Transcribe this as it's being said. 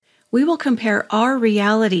we will compare our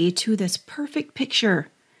reality to this perfect picture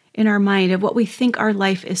in our mind of what we think our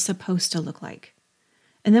life is supposed to look like.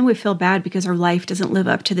 And then we feel bad because our life doesn't live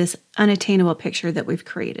up to this unattainable picture that we've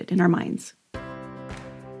created in our minds.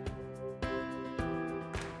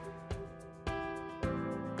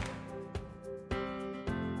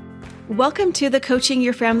 Welcome to the Coaching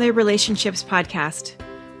Your Family Relationships podcast,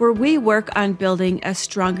 where we work on building a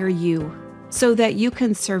stronger you so that you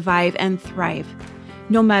can survive and thrive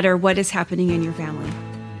no matter what is happening in your family.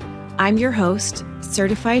 I'm your host,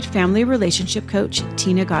 Certified Family Relationship Coach,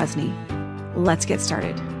 Tina Gosney. Let's get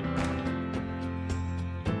started.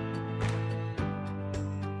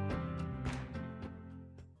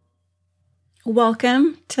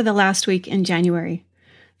 Welcome to the last week in January.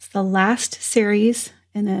 It's the last series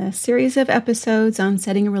in a series of episodes on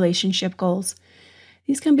setting relationship goals.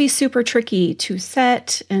 These can be super tricky to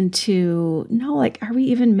set and to know, are we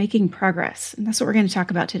even making progress? And that's what we're going to talk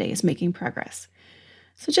about today, is making progress.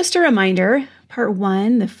 So just a reminder, part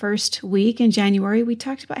one, the first week in January, we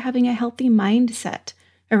talked about having a healthy mindset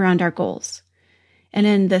around our goals. And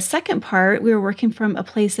in the second part, we were working from a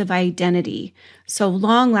place of identity, so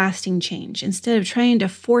long-lasting change, instead of trying to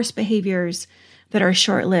force behaviors that are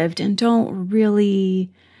short-lived and don't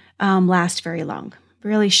really last very long,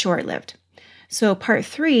 really short-lived. So part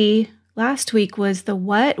three last week was the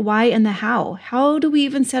what, why, and the how. How do we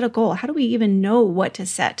even set a goal? How do we even know what to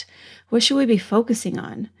set? What should we be focusing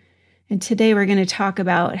on? And today we're going to talk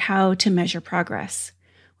about how to measure progress,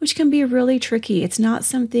 which can be really tricky. It's not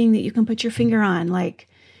something that you can put your finger on, like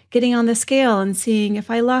getting on the scale and seeing if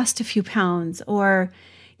I lost a few pounds, or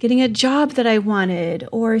getting a job that I wanted,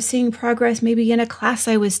 or seeing progress maybe in a class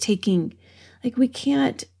I was taking. We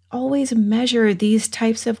can't always measure these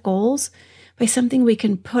types of goals by something we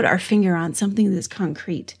can put our finger on, something that's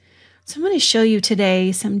concrete. So I'm going to show you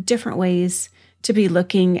today some different ways to be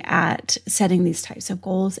looking at setting these types of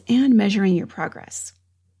goals and measuring your progress.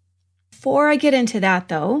 Before I get into that,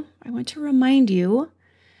 though, I want to remind you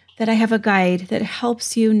that I have a guide that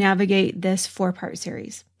helps you navigate this 4-part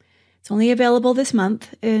series. It's only available this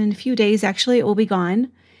month. In a few days, actually, it will be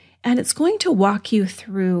gone. And it's going to walk you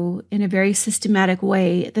through, in a very systematic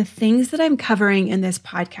way, the things that I'm covering in this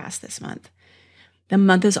podcast this month. The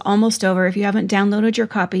month is almost over. If you haven't downloaded your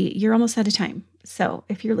copy, you're almost out of time. So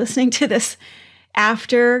if you're listening to this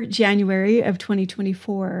after January of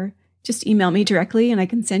 2024, just email me directly and I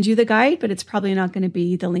can send you the guide, but it's probably not going to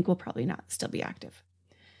be, the link will probably not still be active.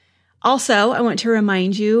 Also, I want to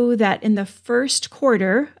remind you that in the first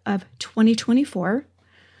quarter of 2024,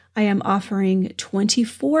 I am offering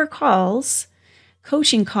 24 calls,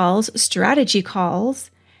 coaching calls, strategy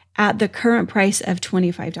calls at the current price of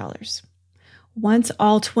 $25. Once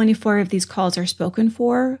all 24 of these calls are spoken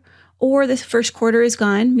for, or this first quarter is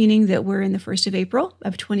gone, meaning that we're in the 1st of April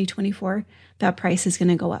of 2024, that price is going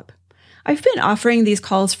to go up. I've been offering these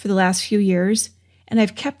calls for the last few years, and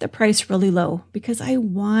I've kept the price really low because I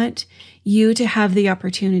want you to have the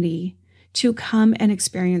opportunity to come and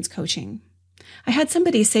experience coaching. I had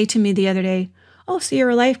somebody say to me the other day, "Oh, so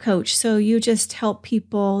you're a life coach, so you just help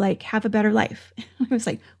people have a better life." I was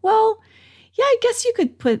like, well, yeah, I guess you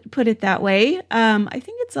could put it that way. I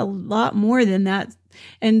think it's a lot more than that.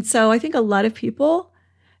 And so I think a lot of people,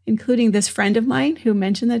 including this friend of mine who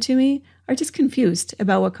mentioned that to me, are just confused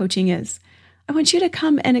about what coaching is. I want you to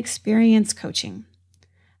come and experience coaching.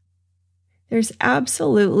 There's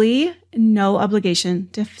absolutely no obligation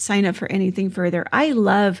to sign up for anything further. I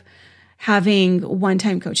love having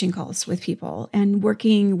one-time coaching calls with people and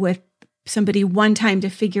working with somebody one time to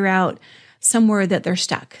figure out somewhere that they're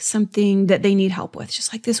stuck, something that they need help with,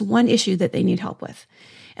 just like this one issue that they need help with.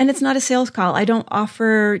 And it's not a sales call. I don't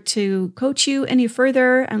offer to coach you any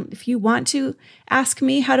further. If you want to ask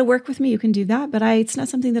me how to work with me, you can do that, but it's not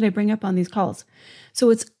something that I bring up on these calls. So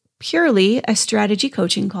it's purely a strategy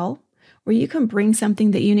coaching call where you can bring something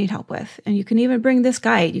that you need help with. And you can even bring this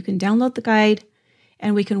guide. You can download the guide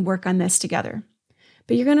and we can work on this together.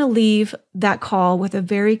 But you're going to leave that call with a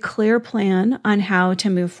very clear plan on how to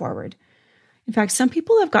move forward. In fact, some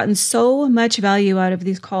people have gotten so much value out of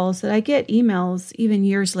these calls that I get emails even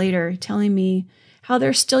years later telling me how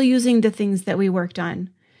they're still using the things that we worked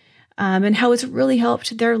on and how it's really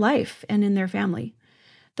helped their life and in their family.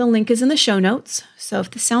 The link is in the show notes. So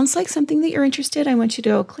if this sounds like something that you're interested, I want you to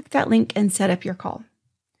go click that link and set up your call.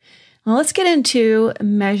 Now let's get into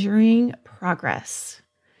measuring progress.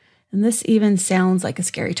 And this even sounds like a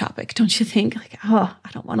scary topic, don't you think? I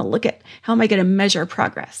don't want to look at how am I going to measure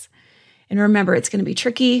progress? And remember, it's going to be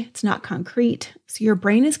tricky. It's not concrete. So your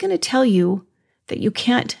brain is going to tell you that you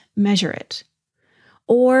can't measure it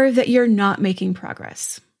or that you're not making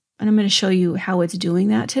progress. And I'm going to show you how it's doing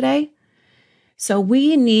that today. So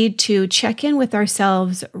we need to check in with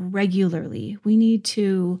ourselves regularly. We need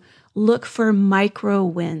to look for micro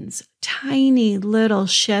wins, tiny little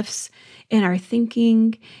shifts in our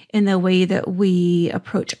thinking, in the way that we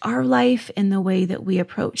approach our life, in the way that we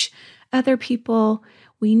approach other people.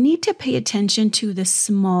 We need to pay attention to the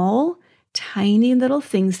small, tiny little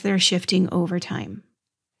things that are shifting over time.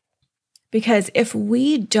 Because if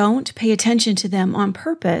we don't pay attention to them on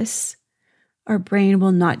purpose, our brain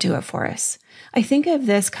will not do it for us. I think of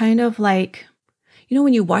this kind of like,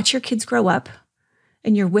 when you watch your kids grow up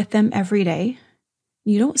and you're with them every day,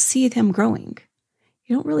 you don't see them growing.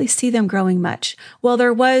 You don't really see them growing much. Well,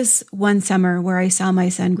 there was one summer where I saw my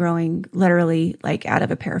son growing literally like out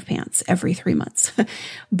of a pair of pants every 3 months,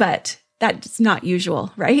 but that's not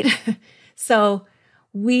usual, right? So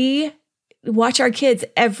we watch our kids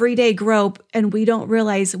every day grow and we don't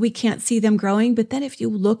realize we can't see them growing. But then if you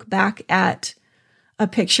look back at a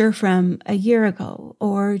picture from a year ago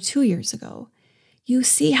or 2 years ago, you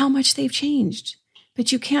see how much they've changed,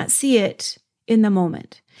 but you can't see it in the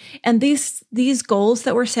moment. And these goals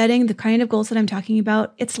that we're setting, the kind of goals that I'm talking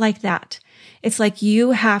about, it's like that. It's like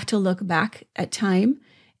you have to look back at time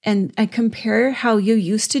and compare how you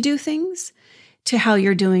used to do things to how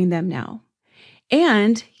you're doing them now.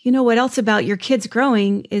 And you know what else about your kids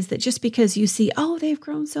growing is that just because you see, oh, they've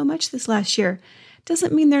grown so much this last year,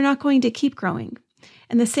 doesn't mean they're not going to keep growing.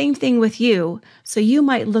 And the same thing with you. So you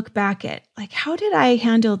might look back at like, how did I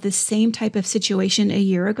handle this same type of situation a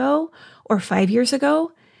year ago or 5 years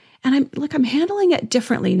ago? And I'm handling it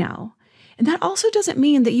differently now. And that also doesn't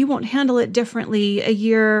mean that you won't handle it differently a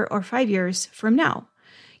year or 5 years from now.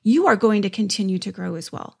 You are going to continue to grow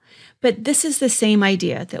as well. But this is the same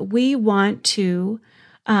idea that we want to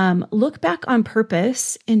look back on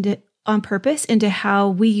purpose into how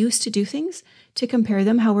we used to do things, to compare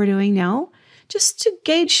them how we're doing now, just to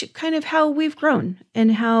gauge kind of how we've grown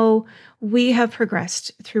and how we have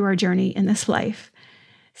progressed through our journey in this life.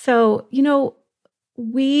 So,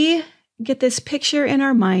 we get this picture in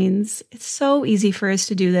our minds. It's so easy for us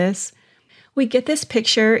to do this. We get this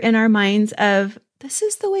picture in our minds of, this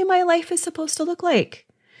is the way my life is supposed to look like.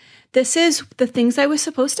 This is the things I was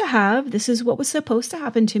supposed to have. This is what was supposed to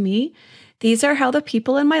happen to me. These are how the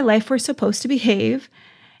people in my life were supposed to behave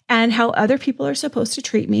and how other people are supposed to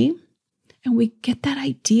treat me. And we get that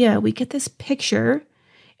idea. We get this picture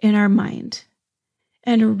in our mind.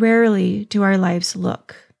 And rarely do our lives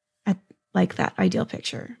look like that ideal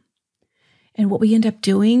picture. And what we end up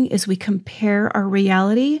doing is we compare our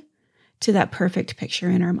reality to that perfect picture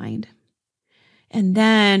in our mind. And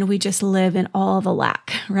then we just live in all the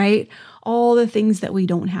lack, right? All the things that we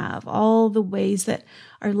don't have, all the ways that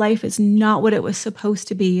our life is not what it was supposed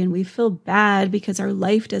to be. And we feel bad because our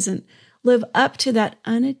life doesn't live up to that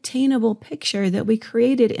unattainable picture that we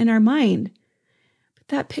created in our mind. But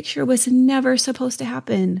that picture was never supposed to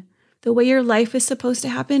happen. The way your life is supposed to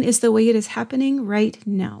happen is the way it is happening right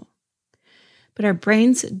now. But our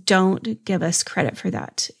brains don't give us credit for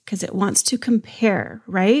that because it wants to compare,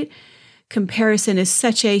 right? Comparison is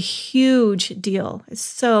such a huge deal. It's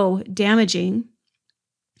so damaging,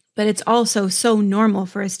 but it's also so normal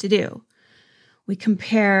for us to do. We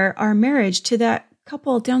compare our marriage to that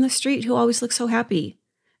couple down the street who always look so happy.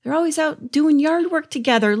 They're always out doing yard work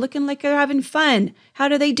together, looking like they're having fun. How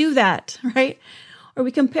do they do that, right? Or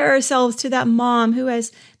we compare ourselves to that mom who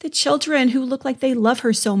has the children who look like they love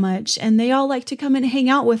her so much and they all like to come and hang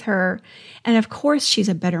out with her. And of course, she's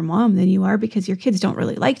a better mom than you are because your kids don't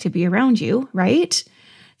really like to be around you, right?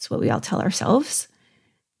 That's what we all tell ourselves.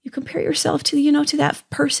 You compare yourself to, to that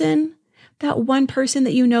person, that one person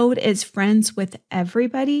that is friends with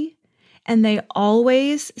everybody. And they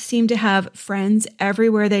always seem to have friends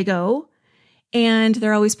everywhere they go. And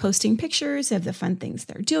they're always posting pictures of the fun things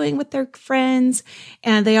they're doing with their friends.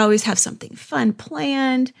 And they always have something fun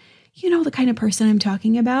planned. You know the kind of person I'm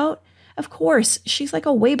talking about. Of course, she's like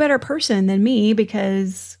a way better person than me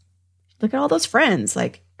because look at all those friends.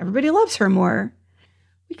 Like everybody loves her more.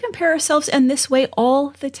 We compare ourselves in this way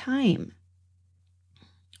all the time.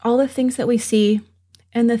 All the things that we see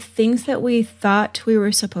and the things that we thought we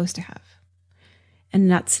were supposed to have. And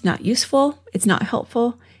that's not useful. It's not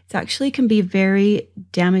helpful. It actually can be very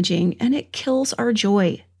damaging and it kills our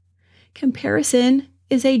joy. Comparison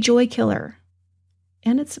is a joy killer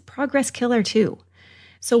and it's a progress killer too.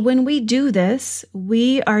 So when we do this,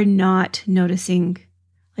 we are not noticing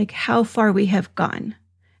like how far we have gone,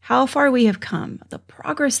 how far we have come, the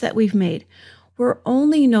progress that we've made. We're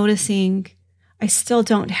only noticing, I still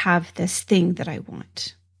don't have this thing that I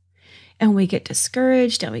want. And we get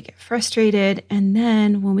discouraged and we get frustrated. And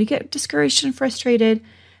then when we get discouraged and frustrated,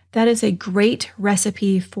 that is a great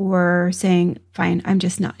recipe for saying, fine, I'm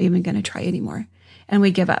just not even going to try anymore. And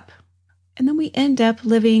we give up. And then we end up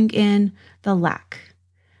living in the lack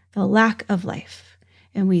of life.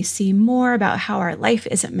 And we see more about how our life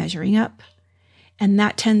isn't measuring up. And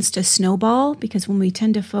that tends to snowball because when we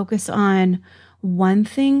tend to focus on one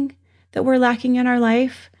thing that we're lacking in our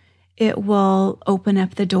life, it will open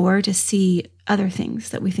up the door to see other things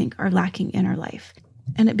that we think are lacking in our life.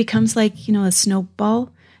 And it becomes like, a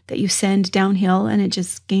snowball that you send downhill and it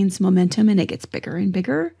just gains momentum and it gets bigger and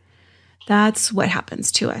bigger. That's what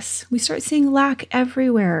happens to us. We start seeing lack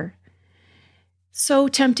everywhere. So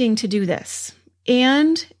tempting to do this.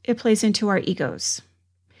 And it plays into our egos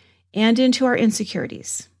and into our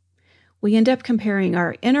insecurities. We end up comparing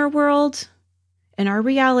our inner world and our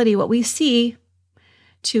reality, what we see,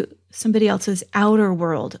 to somebody else's outer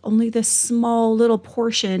world, only the small little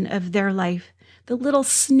portion of their life, the little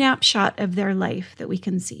snapshot of their life that we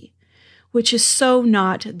can see, which is so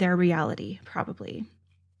not their reality, probably.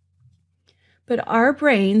 But our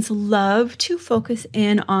brains love to focus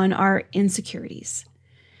in on our insecurities.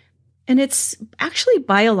 And it's actually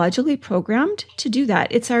biologically programmed to do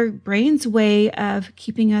that. It's our brain's way of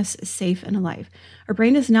keeping us safe and alive. Our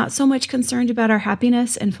brain is not so much concerned about our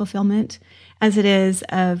happiness and fulfillment as it is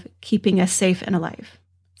of keeping us safe and alive.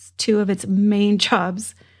 It's two of its main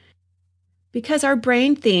jobs. Because our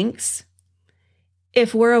brain thinks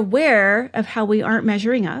if we're aware of how we aren't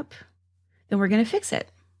measuring up, then we're going to fix it.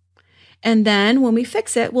 And then when we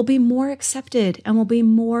fix it, we'll be more accepted and we'll be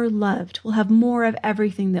more loved. We'll have more of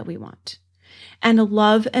everything that we want. And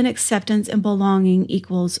love and acceptance and belonging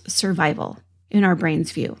equals survival in our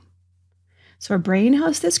brain's view. So our brain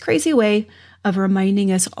has this crazy way of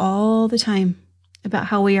reminding us all the time about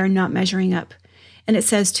how we are not measuring up. And it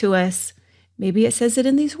says to us, maybe it says it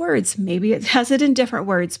in these words, maybe it has it in different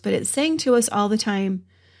words, but it's saying to us all the time,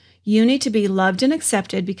 you need to be loved and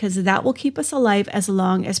accepted because that will keep us alive as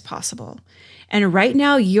long as possible. And right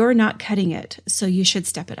now, you're not cutting it, so you should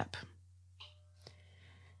step it up.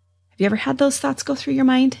 Have you ever had those thoughts go through your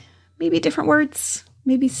mind? Maybe different words,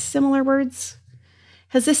 maybe similar words.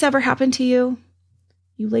 Has this ever happened to you?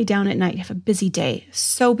 You lay down at night, have a busy day,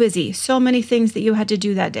 so busy, so many things that you had to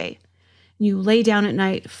do that day. You lay down at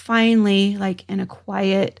night, finally, like in a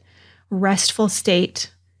quiet, restful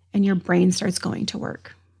state, and your brain starts going to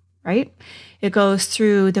work. Right? It goes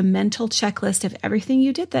through the mental checklist of everything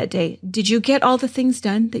you did that day. Did you get all the things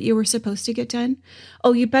done that you were supposed to get done?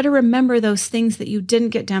 Oh, you better remember those things that you didn't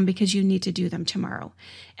get done because you need to do them tomorrow.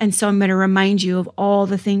 And so I'm going to remind you of all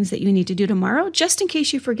the things that you need to do tomorrow, just in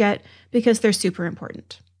case you forget, because they're super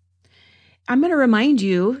important. I'm going to remind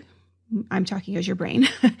you, I'm talking as your brain,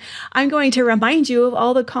 I'm going to remind you of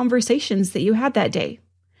all the conversations that you had that day.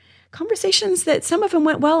 Conversations that some of them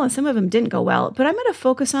went well and some of them didn't go well, but I'm going to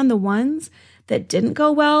focus on the ones that didn't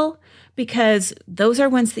go well because those are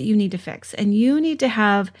ones that you need to fix. And you need to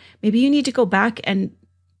have, maybe you need to go back and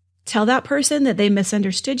tell that person that they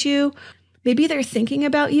misunderstood you. Maybe they're thinking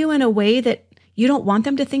about you in a way that you don't want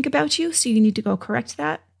them to think about you, so you need to go correct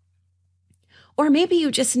that. Or maybe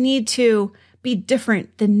you just need to be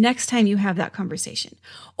different the next time you have that conversation.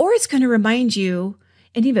 Or it's going to remind you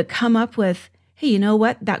and even come up with, hey, you know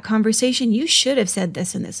what? That conversation, you should have said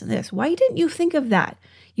this and this and this. Why didn't you think of that?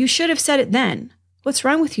 You should have said it then. What's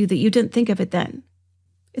wrong with you that you didn't think of it then?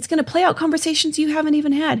 It's going to play out conversations you haven't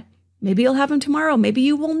even had. Maybe you'll have them tomorrow. Maybe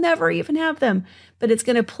you will never even have them. But it's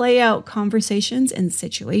going to play out conversations and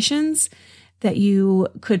situations that you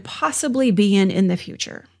could possibly be in the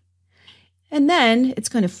future. And then it's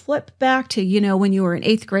going to flip back to, when you were in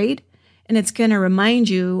 8th grade, and it's going to remind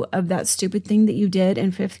you of that stupid thing that you did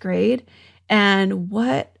in 5th grade. And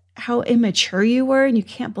how immature you were, and you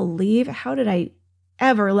can't believe, how did I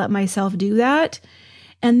ever let myself do that?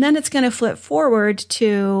 And then it's going to flip forward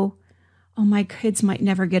to, oh, my kids might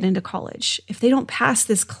never get into college. If they don't pass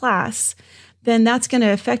this class, then that's going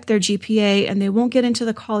to affect their GPA and they won't get into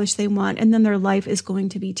the college they want. And then their life is going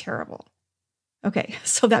to be terrible. Okay,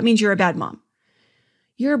 so that means you're a bad mom.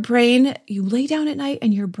 Your brain, you lay down at night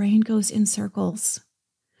and your brain goes in circles,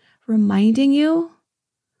 reminding you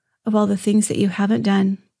of all the things that you haven't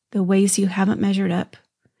done, the ways you haven't measured up.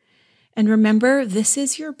 And remember, this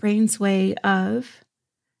is your brain's way of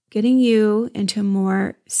getting you into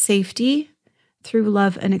more safety through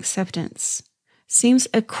love and acceptance. Seems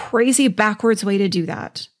a crazy backwards way to do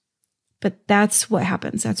that, but that's what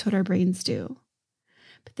happens. That's what our brains do.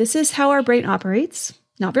 But this is how our brain operates.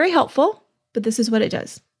 Not very helpful, but this is what it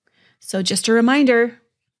does. So just a reminder,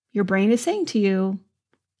 your brain is saying to you,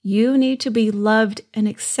 you need to be loved and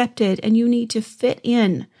accepted, and you need to fit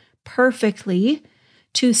in perfectly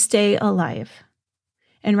to stay alive.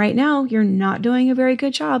 And right now, you're not doing a very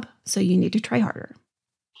good job, so you need to try harder.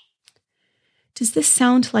 Does this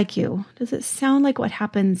sound like you? Does it sound like what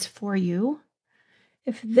happens for you?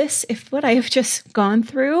 If what I have just gone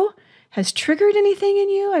through has triggered anything in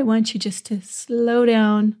you, I want you just to slow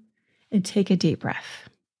down and take a deep breath.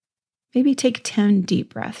 Maybe take 10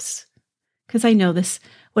 deep breaths, because I know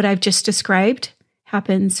what I've just described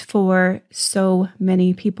happens for so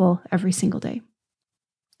many people every single day.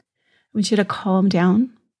 I want you to calm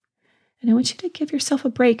down, and I want you to give yourself a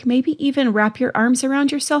break. Maybe even wrap your arms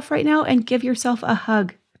around yourself right now and give yourself a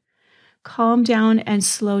hug. Calm down and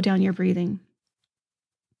slow down your breathing.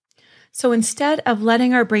 So instead of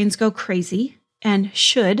letting our brains go crazy and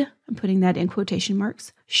I'm putting that in quotation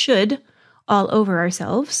marks, should all over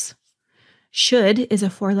ourselves. Should is a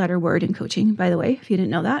 4-letter word in coaching, by the way, if you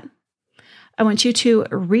didn't know that. I want you to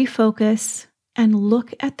refocus and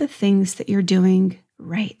look at the things that you're doing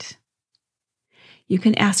right. You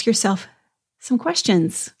can ask yourself some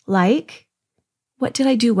questions like, what did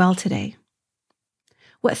I do well today?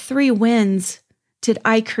 What 3 wins did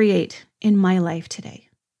I create in my life today?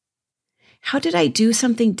 How did I do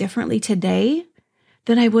something differently today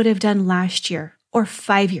than I would have done last year or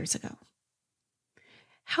 5 years ago?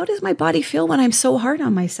 How does my body feel when I'm so hard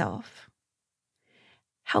on myself?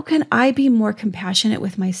 How can I be more compassionate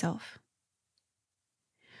with myself?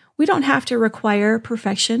 We don't have to require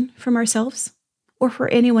perfection from ourselves or for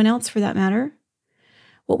anyone else for that matter.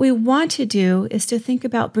 What we want to do is to think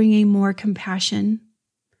about bringing more compassion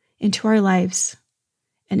into our lives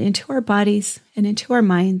and into our bodies and into our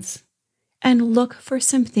minds, and look for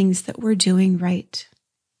some things that we're doing right.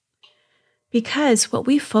 Because what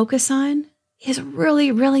we focus on is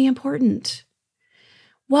really, really important.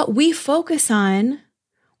 What we focus on,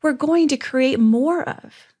 we're going to create more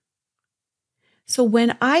of. So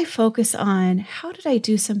when I focus on how did I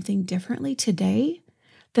do something differently today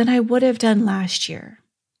than I would have done last year,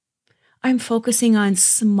 I'm focusing on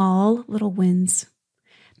small little wins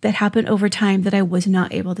that happen over time that I was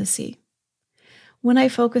not able to see. When I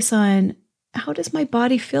focus on how does my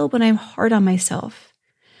body feel when I'm hard on myself,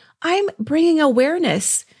 I'm bringing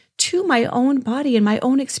awareness to my own body and my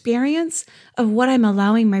own experience of what I'm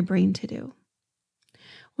allowing my brain to do.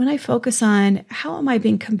 When I focus on how am I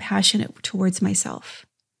being compassionate towards myself,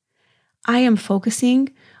 I am focusing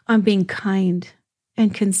on being kind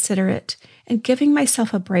and considerate and giving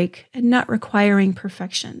myself a break and not requiring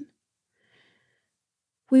perfection.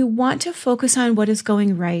 We want to focus on what is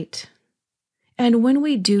going right. And when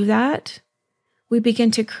we do that, we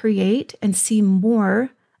begin to create and see more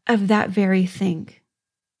of that very thing.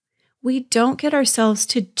 We don't get ourselves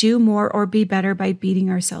to do more or be better by beating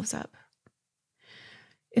ourselves up.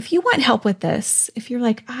 If you want help with this, if you're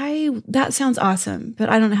like, that sounds awesome, but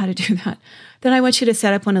I don't know how to do that, then I want you to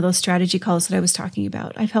set up one of those strategy calls that I was talking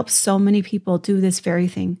about. I've helped so many people do this very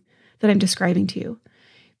thing that I'm describing to you.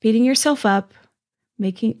 Beating yourself up,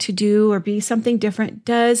 making to do or be something different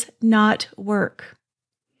does not work.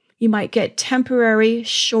 You might get temporary,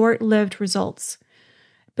 short-lived results,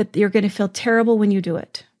 but you're going to feel terrible when you do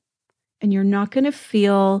it. And you're not going to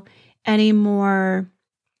feel any more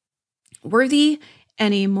worthy,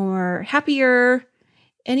 any more happier,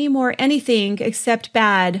 any more anything except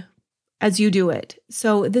bad as you do it.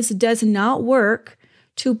 So this does not work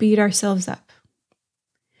to beat ourselves up.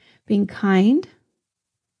 Being kind,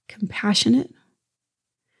 compassionate,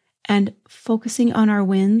 and focusing on our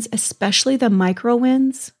wins, especially the micro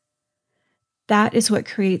wins, that is what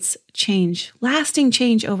creates change, lasting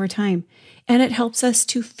change over time. And it helps us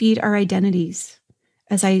to feed our identities,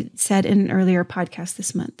 as I said in an earlier podcast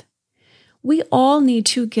this month. We all need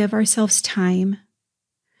to give ourselves time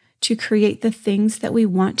to create the things that we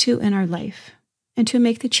want to in our life and to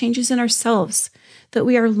make the changes in ourselves that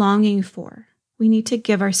we are longing for. We need to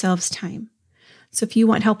give ourselves time. So if you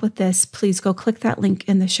want help with this, please go click that link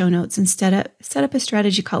in the show notes and set up a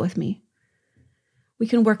strategy call with me. We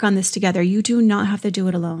can work on this together. You do not have to do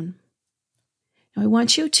it alone. Now, I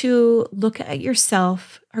want you to look at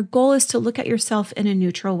yourself. Our goal is to look at yourself in a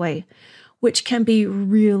neutral way, which can be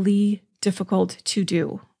really difficult to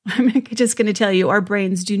do. I'm just going to tell you, our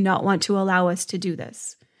brains do not want to allow us to do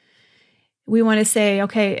this. We want to say,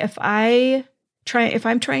 okay, if I'm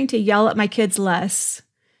trying to yell at my kids less,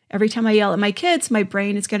 every time I yell at my kids, my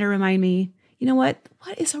brain is going to remind me, you know what?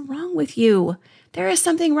 What is wrong with you? There is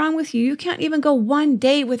something wrong with you. You can't even go one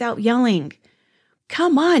day without yelling.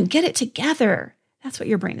 Come on, get it together. That's what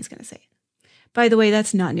your brain is going to say. By the way,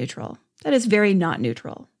 that's not neutral. That is very not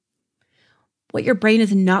neutral. What your brain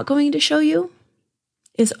is not going to show you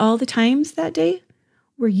is all the times that day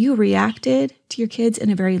where you reacted to your kids in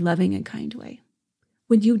a very loving and kind way.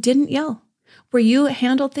 When you didn't yell, where you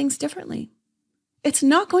handled things differently. It's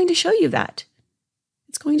not going to show you that.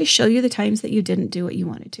 It's going to show you the times that you didn't do what you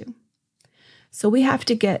wanted to. So we have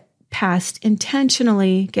to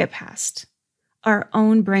intentionally get past our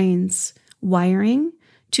own brain's wiring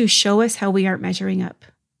to show us how we aren't measuring up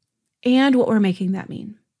and what we're making that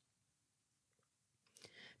mean.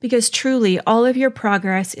 Because truly, all of your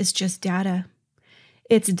progress is just data.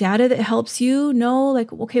 It's data that helps you know,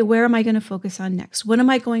 like, okay, where am I going to focus on next? What am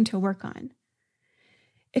I going to work on?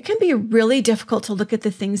 It can be really difficult to look at the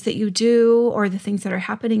things that you do or the things that are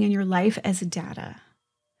happening in your life as data.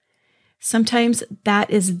 Sometimes that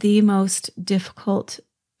is the most difficult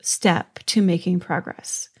step to making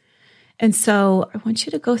progress. And so I want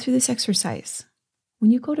you to go through this exercise.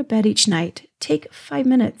 When you go to bed each night, take 5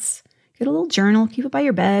 minutes. Get a little journal, keep it by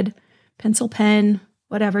your bed, pencil, pen,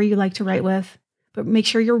 whatever you like to write with. But make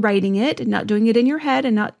sure you're writing it and not doing it in your head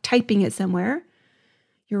and not typing it somewhere.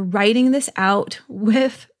 You're writing this out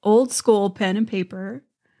with old school pen and paper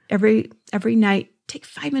every night. Take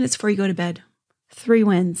 5 minutes before you go to bed. 3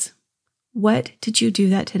 wins. What did you do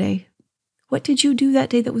that today? What did you do that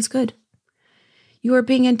day that was good? You are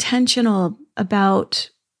being intentional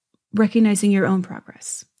about recognizing your own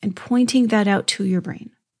progress and pointing that out to your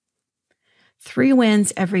brain. 3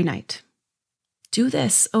 wins every night. Do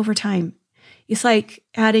this over time. It's like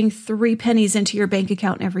adding 3 pennies into your bank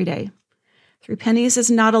account every day. 3 pennies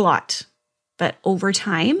is not a lot, but over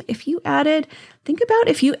time, if you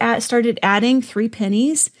started adding 3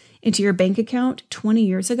 pennies into your bank account 20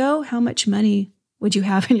 years ago, how much money would you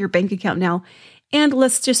have in your bank account now? And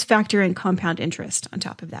let's just factor in compound interest on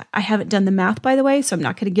top of that. I haven't done the math, by the way, so I'm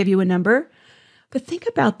not going to give you a number, but think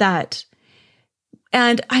about that.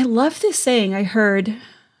 And I love this saying I've heard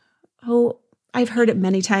it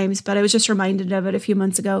many times, but I was just reminded of it a few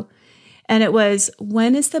months ago. And it was,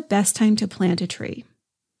 when is the best time to plant a tree?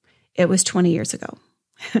 It was 20 years ago.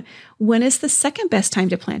 When is the second best time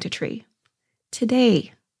to plant a tree?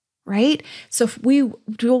 Today, right? So if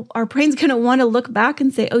our brain's going to want to look back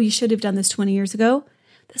and say, oh, you should have done this 20 years ago.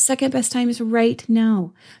 The second best time is right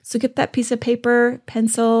now. So get that piece of paper,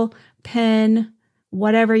 pencil, pen,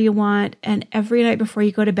 whatever you want. And every night before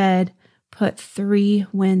you go to bed, put 3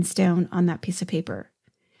 wins down on that piece of paper.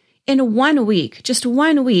 In 1 week, just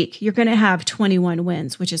 1 week, you're going to have 21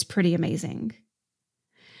 wins, which is pretty amazing.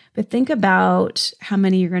 But think about how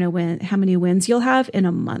many you're going to win, how many wins you'll have in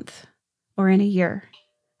a month or in a year.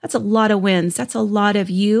 That's a lot of wins. That's a lot of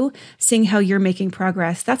you seeing how you're making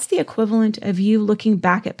progress. That's the equivalent of you looking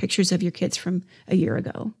back at pictures of your kids from a year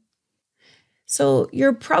ago. So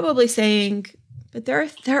you're probably saying, but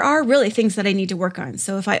there are really things that I need to work on.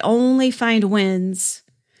 So if I only find wins,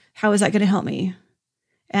 how is that going to help me?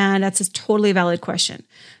 And that's a totally valid question.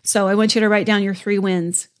 So I want you to write down your 3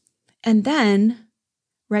 wins and then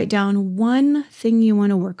write down one thing you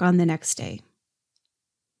want to work on the next day.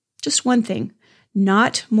 Just one thing,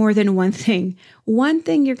 not more than one thing. One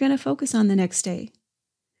thing you're going to focus on the next day.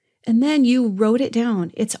 And then you wrote it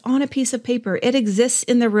down. It's on a piece of paper. It exists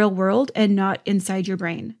in the real world and not inside your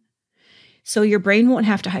brain. So your brain won't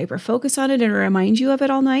have to hyper focus on it and remind you of it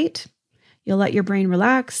all night. You'll let your brain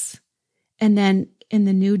relax. And then in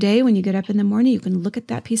the new day, when you get up in the morning, you can look at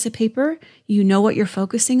that piece of paper. You know what you're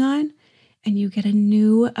focusing on, and you get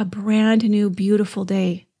a brand new, beautiful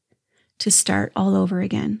day to start all over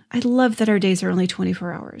again. I love that our days are only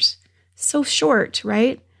 24 hours. So short,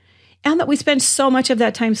 right? And that we spend so much of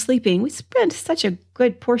that time sleeping. We spend such a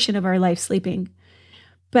good portion of our life sleeping.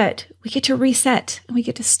 But we get to reset and we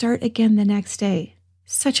get to start again the next day.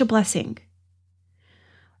 Such a blessing.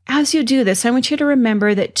 As you do this, I want you to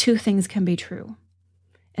remember that 2 things can be true.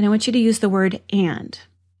 And I want you to use the word and.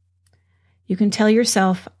 You can tell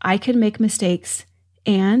yourself, I can make mistakes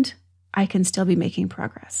and I can still be making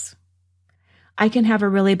progress. I can have a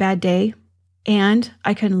really bad day and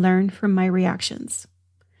I can learn from my reactions.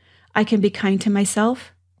 I can be kind to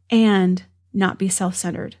myself and not be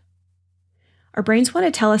self-centered. Our brains want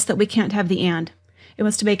to tell us that we can't have the and. It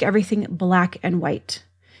wants to make everything black and white.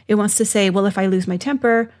 It wants to say, well, if I lose my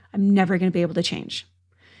temper, I'm never going to be able to change.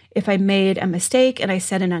 If I made a mistake and I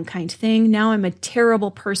said an unkind thing, now I'm a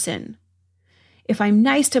terrible person. If I'm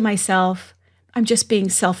nice to myself, I'm just being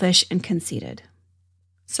selfish and conceited.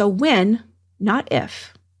 So when, not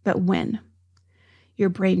if, but when, your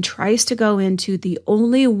brain tries to go into the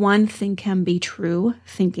only one thing can be true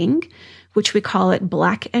thinking, which we call it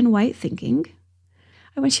black and white thinking,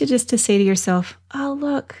 I want you just to say to yourself, oh,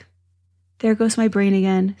 look, there goes my brain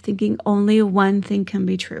again, thinking only one thing can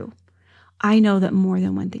be true. I know that more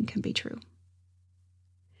than one thing can be true.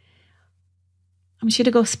 I want you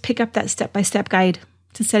to go pick up that step-by-step guide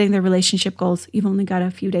to setting the relationship goals. You've only got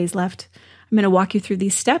a few days left. I'm going to walk you through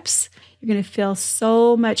these steps. You're going to feel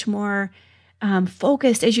so much more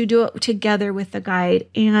focused as you do it together with the guide,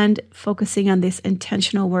 and focusing on this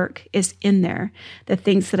intentional work is in there. The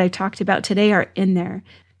things that I talked about today are in there.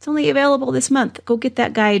 It's only available this month. Go get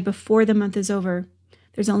that guide before the month is over.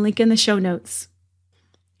 There's a link in the show notes.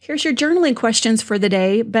 Here's your journaling questions for the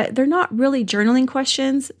day, but they're not really journaling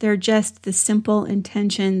questions. They're just the simple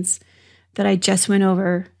intentions that I just went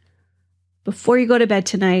over. Before you go to bed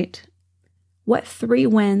tonight, what 3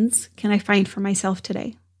 wins can I find for myself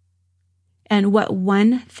today? And what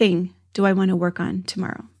one thing do I want to work on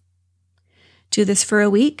tomorrow? Do this for a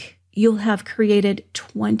week. You'll have created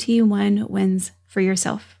 21 wins for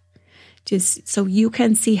yourself, just so you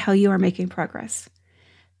can see how you are making progress.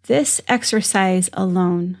 This exercise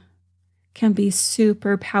alone can be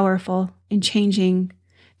super powerful in changing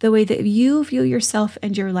the way that you view yourself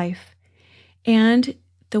and your life, and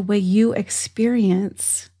the way you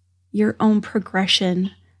experience your own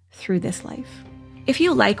progression through this life. If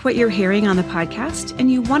you like what you're hearing on the podcast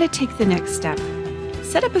and you want to take the next step,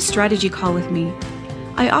 set up a strategy call with me.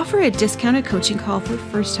 I offer a discounted coaching call for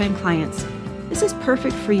first-time clients. This is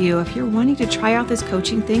perfect for you if you're wanting to try out this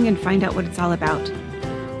coaching thing and find out what it's all about.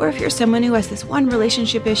 Or if you're someone who has this one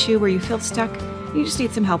relationship issue where you feel stuck and you just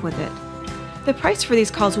need some help with it. The price for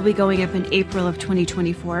these calls will be going up in April of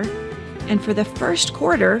 2024. And for the first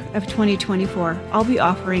quarter of 2024, I'll be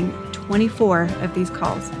offering 24 of these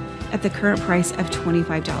calls at the current price of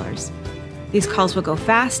 $25. These calls will go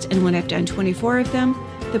fast, and when I've done 24 of them,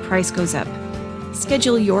 the price goes up.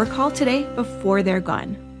 Schedule your call today before they're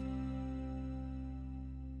gone.